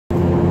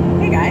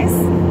guys.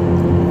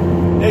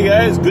 Hey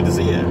guys, good to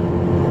see you.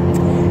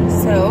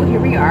 So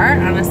here we are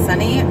on a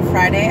sunny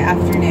Friday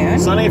afternoon.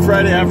 Sunny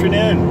Friday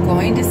afternoon.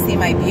 Going to see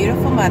my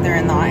beautiful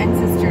mother-in-law and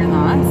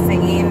sister-in-law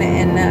singing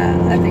in,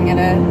 I think at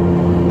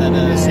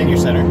a senior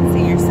center.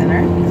 Senior center.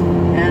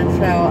 And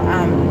so,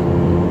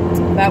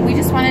 but we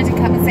just wanted to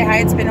come and say hi.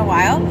 It's been a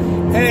while.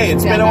 Hey,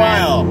 it's been a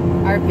while.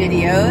 Our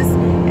videos.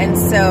 And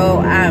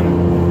so,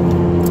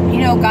 you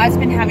know, God's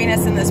been having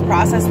us in this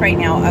process right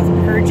now of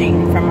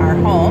purging from our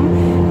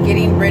home,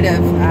 getting rid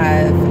of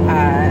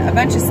a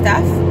bunch of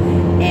stuff,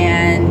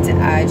 and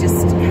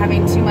just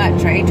having too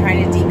much, right?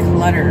 Trying to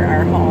declutter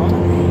our home,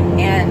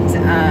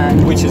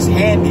 and which is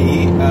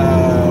handy,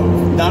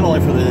 not only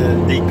for the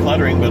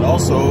decluttering, but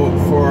also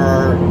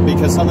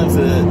because sometimes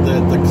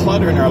the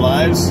clutter in our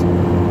lives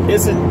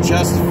isn't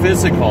just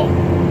physical.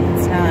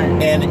 It's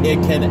not. And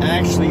it can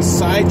actually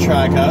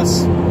sidetrack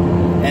us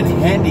and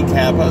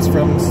handicap us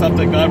from stuff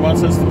that God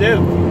wants us to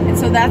do. And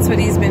so that's what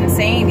he's been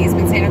saying. He's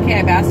been saying, okay,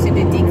 I've asked you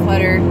to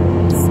declutter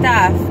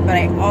stuff, but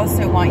I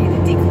also want you to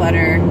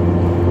declutter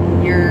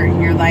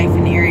your life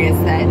in areas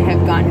that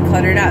have gotten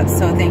cluttered up.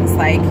 So things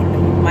like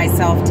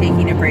myself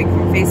taking a break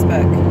from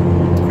Facebook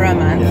for a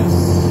month.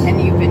 Yes.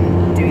 And you've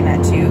been doing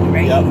that too,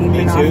 right? Yep, You've been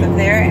me too. off of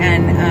there.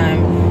 And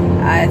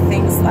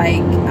things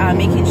like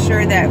making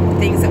sure that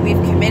things that we've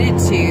committed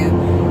to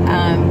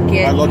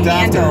get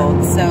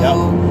handled. So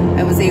yep.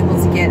 I was able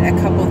to get a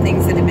couple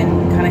things that have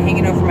been kind of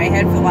hanging over my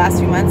head for the last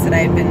few months that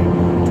I've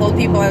been told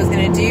people I was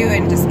going to do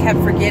and just kept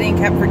forgetting,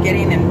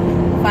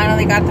 and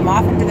finally got them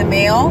off into the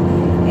mail.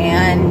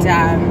 And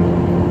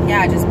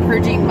yeah, just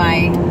purging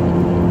my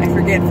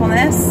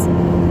forgetfulness.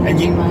 And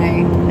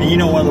you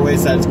know, one of the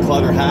ways that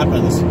clutter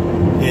happens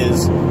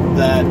is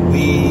that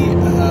we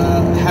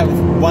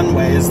one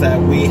way is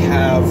that we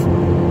have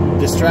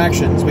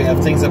distractions. We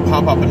have things that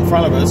pop up in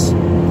front of us.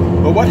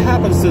 But what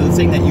happens to the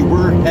thing that you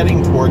were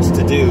heading towards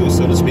to do,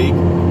 so to speak,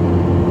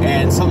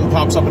 and something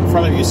pops up in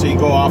front of you, so you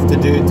go off to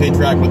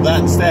interact with that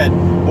instead?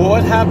 Well,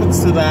 what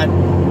happens to that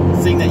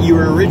thing that you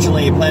were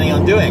originally planning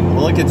on doing?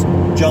 Well, it gets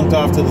junked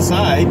off to the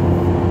side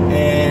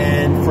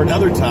and for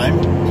another time,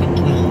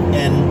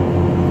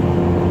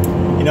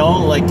 and you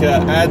know, like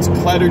adds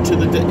clutter to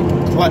the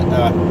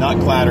not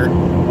clatter,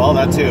 well,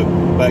 that too,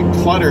 but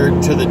clutter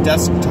to the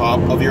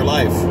desktop of your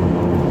life.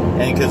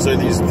 And because there are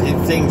these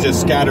things just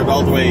scattered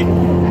all the way.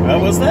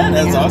 What was that?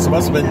 That's awesome.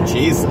 Must have been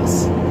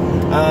Jesus.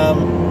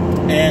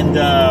 And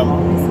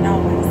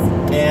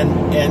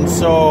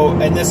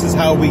this is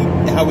how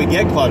we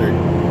get cluttered.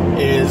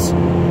 Is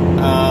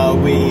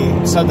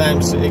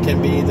sometimes it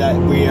can be that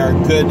we are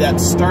good at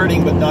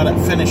starting but not at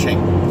finishing.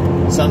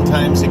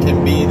 Sometimes it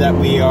can be that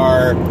we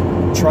are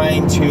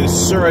trying to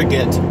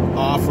surrogate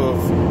off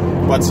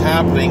of what's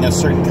happening, a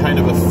certain kind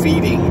of a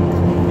feeding,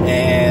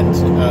 and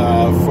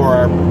for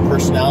our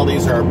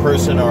personalities or our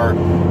person or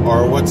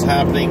what's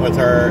happening with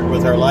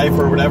our life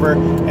or whatever.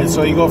 And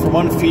so you go from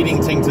one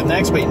feeding thing to the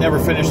next, but you never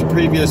finish the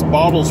previous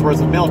bottle's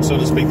worth of milk, so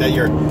to speak, that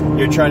you're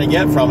trying to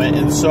get from it.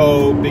 And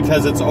so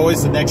because it's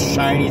always the next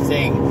shiny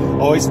thing,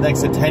 always the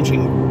next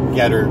attention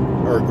getter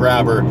or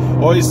grabber,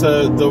 always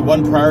the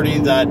one priority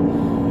that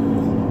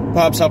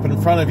pops up in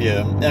front of you,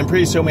 and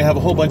pretty soon we have a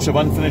whole bunch of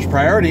unfinished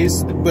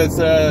priorities with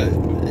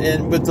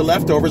the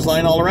leftovers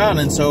lying all around.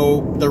 And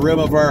so the room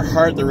of our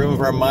heart, the room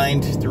of our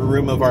mind, the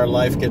room of our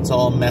life gets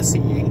all messy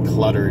and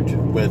cluttered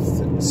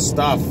with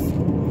stuff.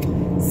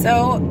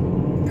 So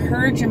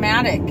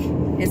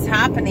purge-matic is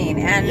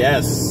happening, and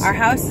yes, our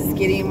house is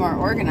getting more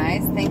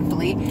organized,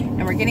 thankfully,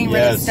 and we're getting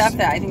rid of stuff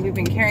that I think we've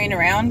been carrying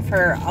around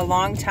for a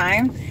long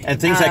time,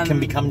 and things that can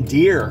become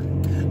dear.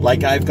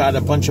 Like I've got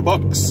a bunch of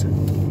books,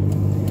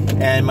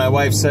 and my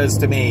wife says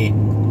to me,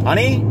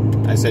 "Honey,"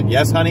 I said,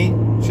 "Yes, honey."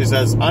 She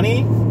says,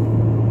 "Honey,"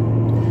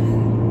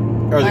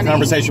 or the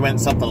conversation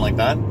went something like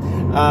that.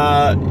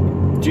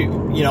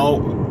 You know,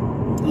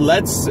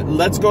 let's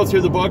go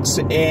through the books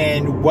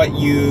and what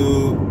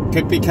you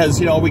could, because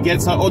you know we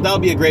get some. Oh, that'll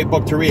be a great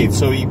book to read.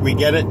 So we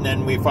get it and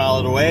then we file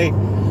it away,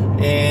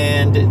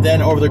 and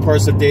then over the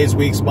course of days,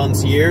 weeks,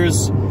 months,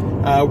 years,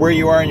 where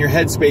you are in your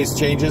headspace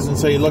changes, and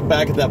so you look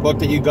back at that book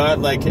that you got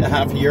like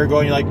half a year ago,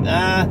 and you're like,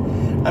 nah,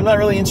 I'm not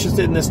really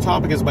interested in this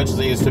topic as much as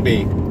I used to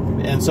be.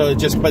 And so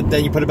but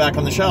then you put it back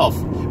on the shelf.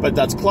 But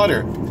that's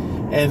clutter.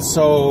 And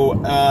so,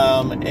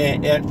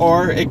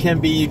 or it can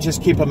be you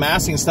just keep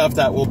amassing stuff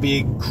that will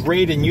be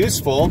great and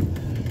useful,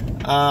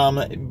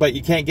 but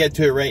you can't get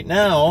to it right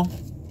now.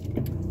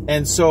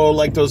 And so,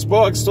 like those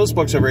books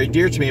are very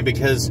dear to me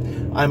because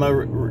I'm a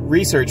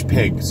research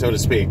pig, so to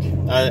speak.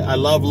 I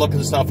love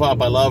looking stuff up.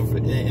 I love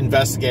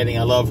investigating.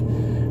 I love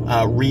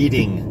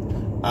reading.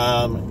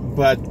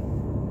 But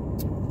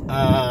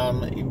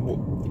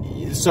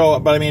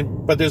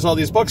there's all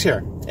these books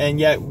here, and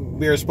yet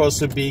we're supposed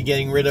to be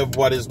getting rid of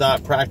what is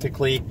not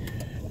practically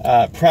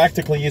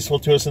useful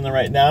to us in the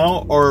right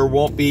now, or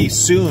won't be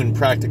soon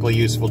practically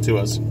useful to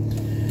us.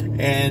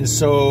 And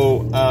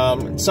so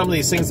some of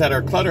these things that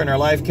are clutter in our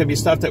life can be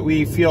stuff that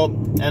we feel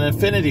an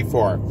affinity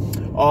for,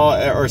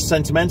 or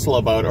sentimental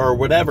about, or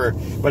whatever,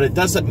 but it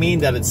doesn't mean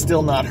that it's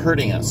still not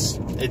hurting us.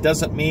 it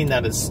doesn't mean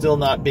that it's still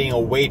not being a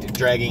weight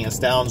dragging us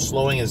down,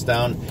 slowing us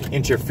down,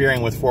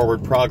 interfering with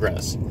forward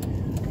progress.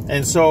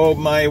 And so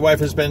my wife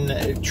has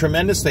been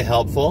tremendously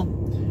helpful,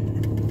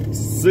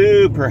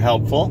 super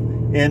helpful,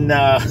 in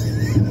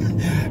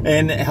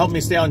and helped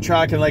me stay on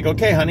track. And like,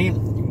 okay, honey,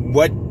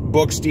 what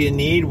books do you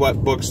need?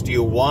 What books do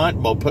you want?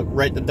 We'll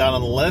write them down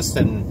on the list,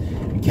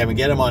 and can we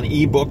get them on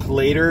ebook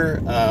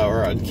later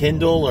or on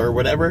Kindle or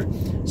whatever,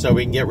 so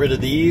we can get rid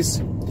of these.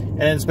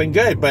 And it's been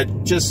good.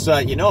 But just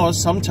you know,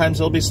 sometimes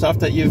there'll be stuff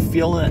that you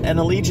feel an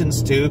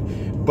allegiance to,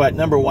 but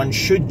number one,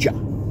 should ya?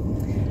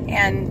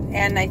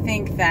 And I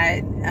think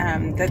that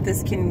that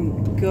this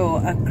can go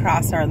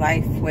across our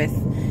life with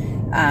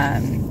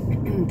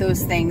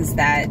those things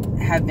that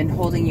have been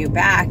holding you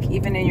back,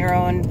 even in your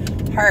own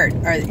heart.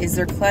 Or is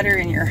there clutter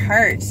in your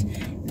heart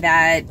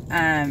that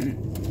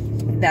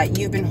that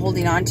you've been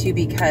holding on to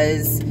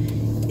because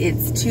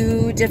it's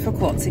too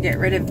difficult to get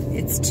rid of?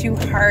 It's too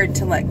hard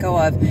to let go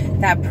of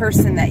that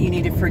person that you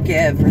need to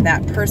forgive, or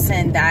that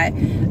person that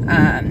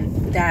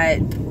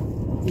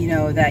you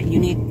know, that you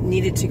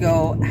needed to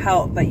go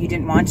help, but you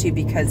didn't want to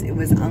because it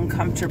was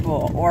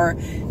uncomfortable. Or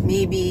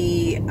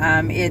maybe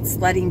it's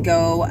letting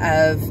go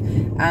of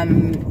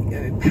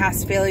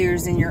past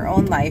failures in your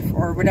own life,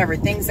 or whatever,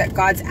 things that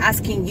God's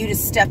asking you to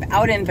step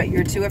out in, but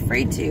you're too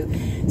afraid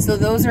to. So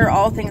those are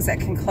all things that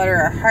can clutter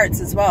our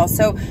hearts as well.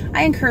 So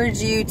I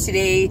encourage you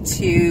today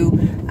to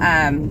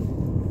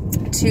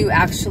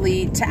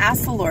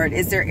ask the Lord,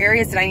 is there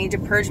areas that I need to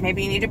purge?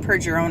 Maybe you need to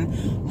purge your own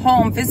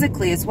home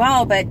physically as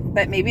well, but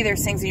maybe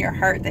there's things in your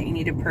heart that you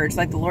need to purge,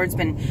 like the Lord's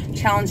been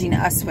challenging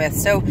us with.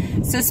 So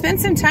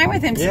spend some time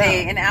with Him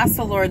today, and ask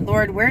the Lord,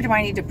 where do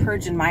I need to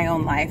purge in my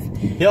own life?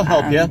 He'll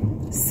help you.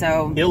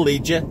 So He'll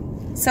lead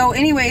you. So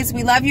anyways,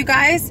 we love you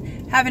guys.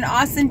 Have an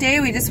awesome day.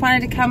 We just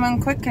wanted to come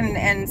on quick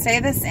and say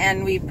this,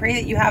 and we pray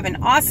that you have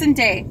an awesome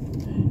day.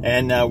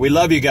 And we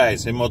love you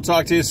guys, and we'll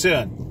talk to you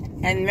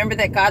soon. And remember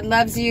that God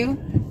loves you.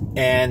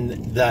 And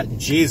that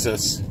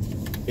Jesus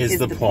is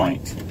the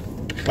point.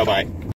 Bye-bye.